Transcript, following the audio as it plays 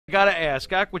I gotta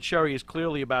ask, Aqua Cherry is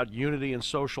clearly about unity and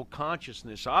social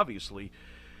consciousness, obviously.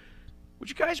 Would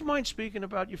you guys mind speaking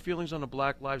about your feelings on the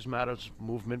Black Lives Matter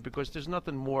movement? Because there's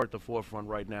nothing more at the forefront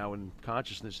right now in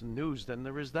consciousness and news than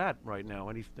there is that right now.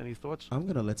 Any thoughts? I'm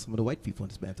going to let some of the white people in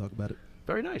this band talk about it.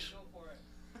 Very nice.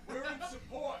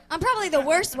 I'm probably the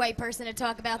worst white person to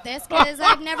talk about this because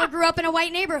I've never grew up in a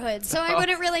white neighborhood, so I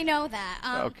wouldn't really know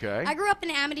that. Okay. I grew up in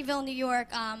Amityville, New York.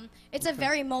 It's a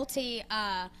very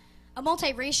multiracial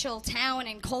town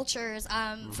and cultures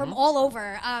from all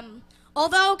over.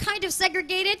 Although kind of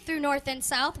segregated through North and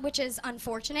South, which is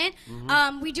unfortunate,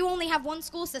 we do only have one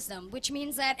school system, which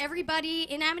means that everybody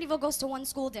in Amityville goes to one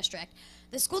school district.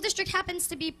 The school district happens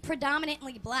to be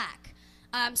predominantly black,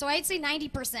 so I'd say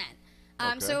 90%.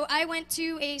 So I went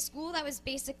to a school that was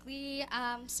basically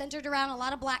centered around a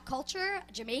lot of black culture,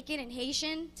 Jamaican and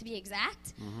Haitian to be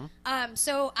exact.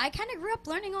 So I kind of grew up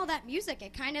learning all that music.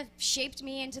 It kind of shaped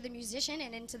me into the musician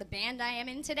and into the band I am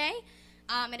in today.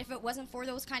 And if it wasn't for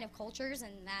those kind of cultures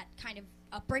and that kind of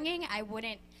upbringing, I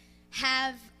wouldn't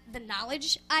have the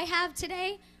knowledge I have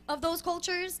today of those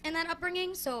cultures and that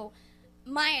upbringing. So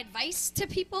my advice to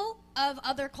people of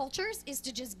other cultures is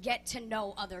to just get to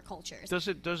know other cultures. Does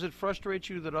it frustrate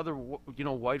you that other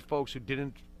white folks who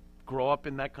didn't grow up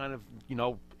in that kind of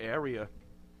area,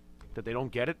 that they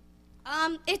don't get it?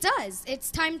 It does.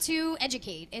 It's time to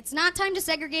educate. It's not time to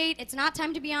segregate. It's not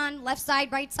time to be on left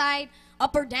side, right side,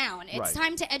 up or down. It's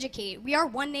time to educate. We are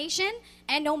one nation,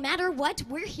 and no matter what,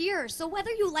 we're here. So whether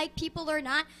you like people or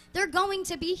not, they're going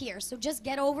to be here. So just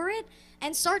get over it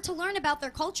and start to learn about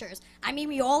their cultures. I mean,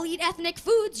 we all eat ethnic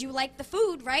foods. You like the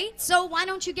food, right? So why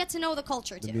don't you get to know the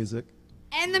culture too? The music.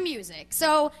 And the music.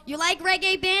 So you like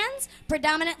reggae bands?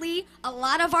 Predominantly, a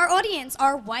lot of our audience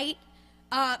are white,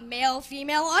 male,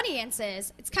 female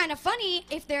audiences. It's kind of funny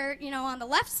if they're, on the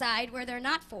left side where they're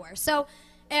not for. So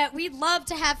we'd love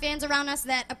to have fans around us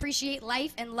that appreciate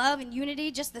life and love and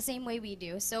unity just the same way we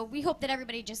do. So we hope that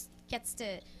everybody just gets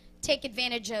to take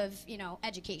advantage of,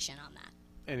 education on that.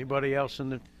 Anybody else in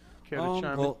the care to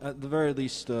chime in? Well, at the very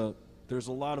least, there's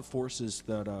a lot of forces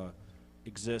that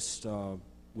exist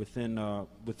within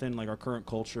like our current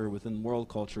culture, within world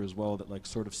culture as well, that like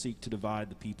sort of seek to divide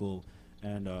the people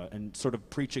and sort of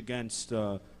preach against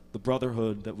the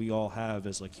brotherhood that we all have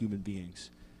as like human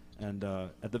beings. And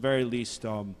at the very least,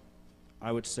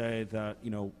 I would say that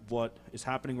what is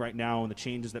happening right now and the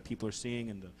changes that people are seeing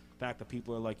and the fact that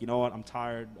people are like, what, I'm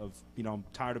tired of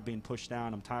being pushed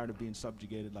down, I'm tired of being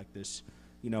subjugated like this.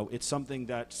 It's something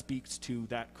that speaks to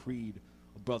that creed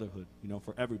of brotherhood,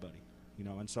 for everybody.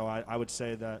 And so I would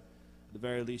say that at the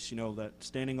very least, that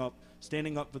standing up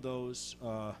for those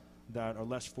that are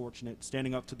less fortunate,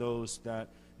 standing up to those that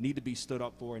need to be stood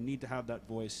up for and need to have that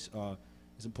voice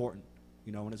is important.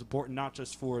 And it's important not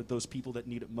just for those people that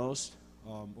need it most,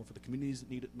 or for the communities that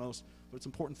need it most, but it's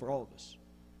important for all of us.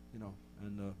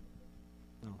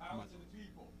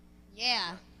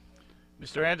 Yeah.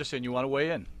 Mr. Anderson, you want to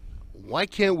weigh in? Why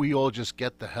can't we all just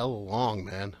get the hell along,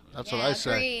 man? That's what I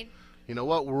say. Agreed. You know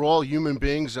what? We're all human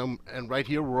beings, and right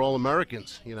here we're all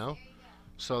Americans,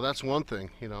 So that's one thing,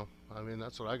 I mean,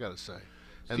 that's what I got to say.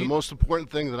 And the most important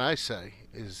thing that I say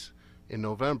is, in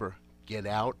November, get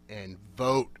out and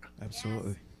vote.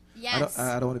 Absolutely. Yes.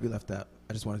 I don't want to be left out.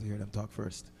 I just wanted to hear them talk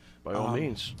first. By all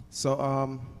means. So,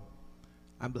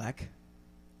 I'm black,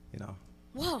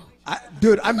 Whoa.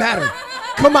 Dude, I matter.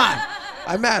 Come on.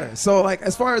 I matter. So, like,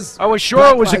 as far as I was sure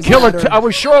it was a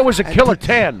killer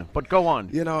 10, but go on.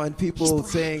 And people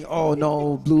saying, "Oh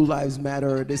no, blue lives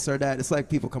matter," or this or that. It's like,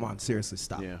 people, come on, seriously,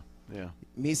 stop. Yeah.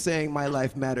 Me saying my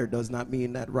life matter does not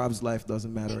mean that Rob's life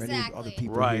doesn't matter, or any other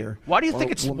people here. Why do you think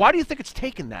it's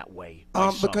taken that way?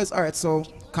 Because, all right, so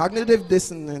cognitive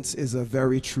dissonance is a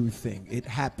very true thing. It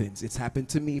happens. It's happened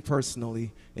to me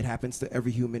personally. It happens to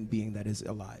every human being that is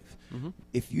alive.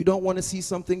 If you don't want to see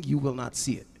something, you will not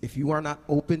see it. If you are not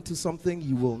open to something,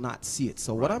 you will not see it.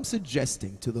 So what I'm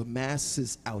suggesting to the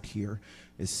masses out here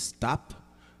is stop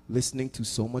listening to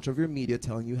so much of your media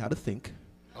telling you how to think.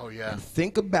 Oh, yeah. And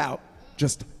think about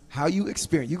just how you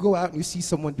experience. You go out and you see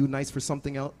someone do nice for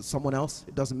someone else.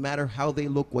 It doesn't matter how they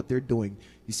look, what they're doing.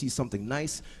 You see something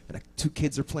nice, and like 2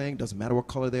 kids are playing. Doesn't matter what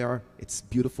color they are. It's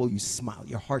beautiful. You smile.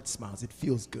 Your heart smiles. It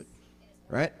feels good,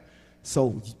 right?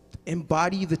 So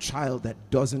embody the child that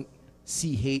doesn't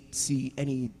see hate, see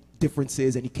any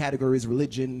differences, any categories,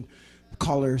 religion,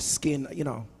 color, skin,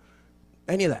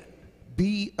 any of that.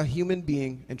 Be a human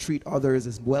being and treat others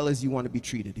as well as you want to be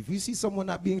treated. If you see someone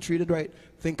not being treated right,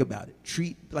 think about it.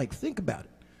 Think about it.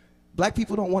 Black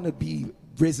people don't want to be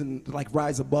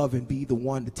rise above and be the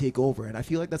one to take over. And I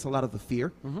feel like that's a lot of the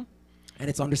fear. And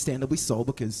it's understandably so,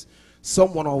 because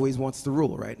someone always wants to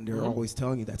rule, right? And they're always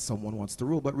telling you that someone wants to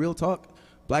rule. But real talk,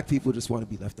 black people just want to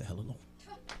be left the hell alone.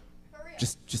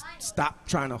 Just stop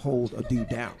trying to hold a dude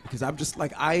down. Because I'm just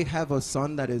like, I have a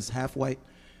son that is half white,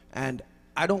 and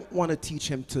I don't want to teach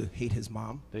him to hate his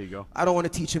mom. There you go. I don't want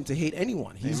to teach him to hate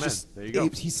anyone. Amen. There you go.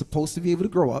 He's supposed to be able to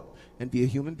grow up and be a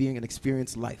human being and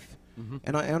experience life.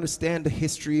 And I understand the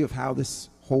history of how this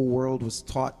whole world was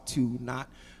taught to not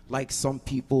like some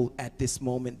people at this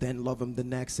moment, then love them the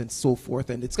next, and so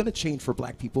forth. And it's going to change for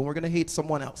black people, and we're going to hate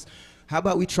someone else. How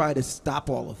about we try to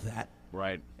stop all of that,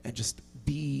 Right. and just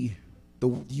be the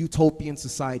utopian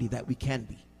society that we can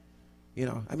be? You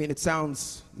know, I mean, it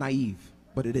sounds naive,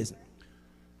 but it isn't.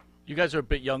 You guys are a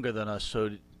bit younger than us, so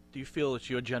do you feel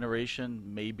it's your generation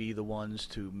may be the ones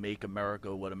to make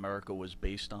America what America was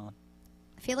based on?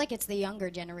 I feel like it's the younger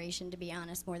generation, to be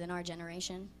honest, more than our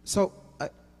generation. So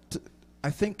I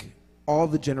think all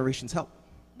the generations help.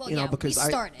 Well, You know, yeah, because we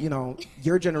started.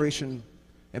 your generation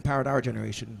empowered our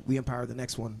generation. We empowered the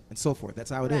next one, and so forth. That's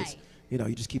how it is. Right. You know,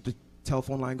 you just keep the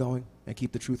telephone line going and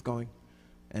keep the truth going,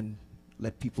 and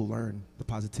let people learn the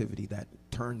positivity that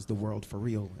turns the world for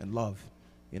real and love.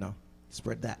 You know,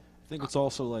 spread that. I think it's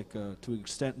also like to an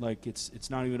extent like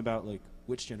it's not even about like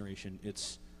which generation.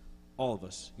 It's all of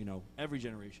us. You know, every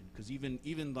generation. Because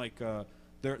even like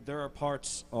there are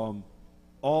parts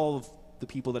all of the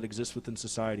people that exist within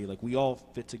society, like we all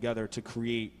fit together to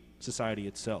create society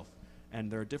itself,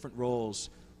 and there are different roles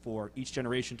for each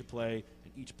generation to play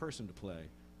and each person to play,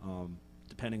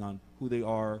 depending on who they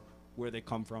are, where they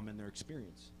come from, and their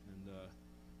experience. And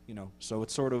you know, so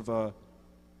it's sort of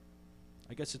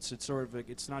I guess it's sort of like,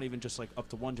 it's not even just like up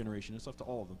to one generation, it's up to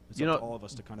all of them. It's up to all of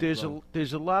us to kind of grow.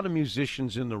 There's a lot of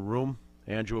musicians in the room.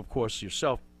 Andrew, of course,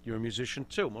 yourself, you're a musician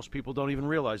too. Most people don't even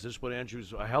realize this, but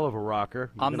Andrew's a hell of a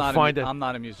rocker. I'm not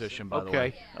a musician, by the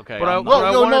way. Okay. But I'm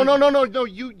not- No.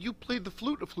 You played the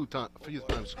flute a few times.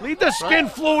 Leave the skin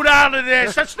flute out of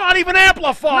this. That's not even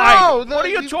amplified. No, what are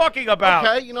you talking about?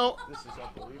 Okay, you know. This is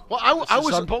unbelievable.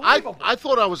 Well, I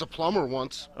thought I was a plumber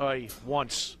once.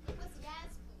 Once.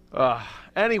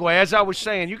 Anyway, as I was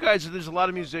saying, you guys, there's a lot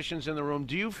of musicians in the room.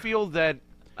 Do you feel that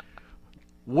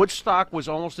Woodstock was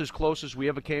almost as close as we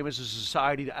ever came as a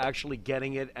society to actually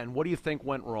getting it? And what do you think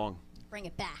went wrong? Bring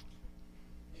it back.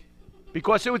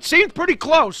 Because it seemed pretty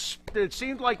close. It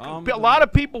seemed like a lot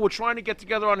of people were trying to get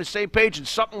together on the same page, and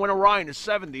something went awry in the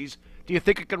 70s. Do you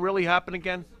think it can really happen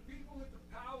again? The people with the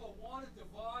power want to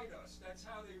divide us. That's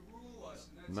how they rule us.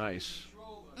 And that's Nice. how they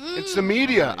control us. It's the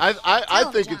media. I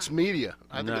think John. it's media.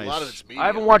 I think a lot of it's media. I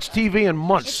haven't watched TV in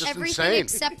months. It's just everything insane.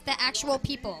 except the actual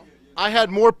people. I had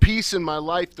more peace in my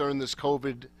life during this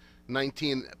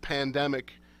COVID-19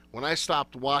 pandemic when I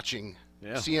stopped watching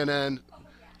CNN.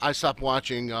 I stopped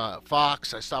watching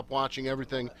Fox. I stopped watching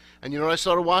everything. And you know what I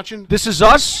started watching? This Is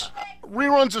Us?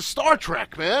 Reruns of Star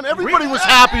Trek, man. Everybody was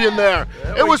happy in there.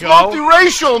 It was go.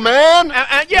 multiracial, man.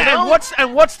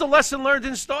 And what's the lesson learned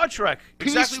in Star Trek?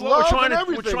 Peace, exactly what love, we're trying and to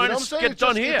everything. we're trying You know what I'm to saying? get It's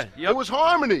done just- here. It was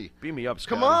harmony. Beam me up,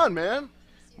 Scott. Come on, man.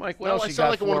 Mike. What Now else I you sound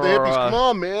got like one of for the hippies. Come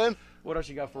on, man. What else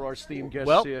you got for our esteemed guests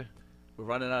Well, here? we're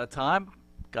running out of time.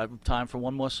 Got time for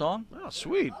one more song? Oh,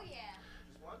 sweet.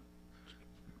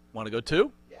 Want to go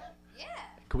two? Yeah.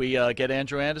 Can we get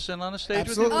Andrew Anderson on the stage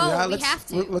Absolutely. Oh, Yeah, we have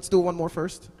to. let's do one more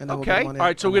first, and then we'll Okay. get one in All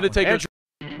right, so on we're that going to one. take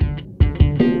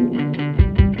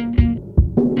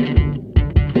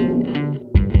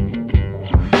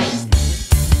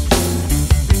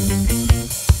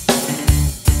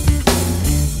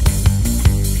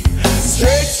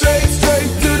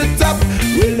Straight to the top.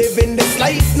 We're living this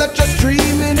life, not just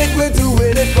dreaming it, we're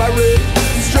doing it for real.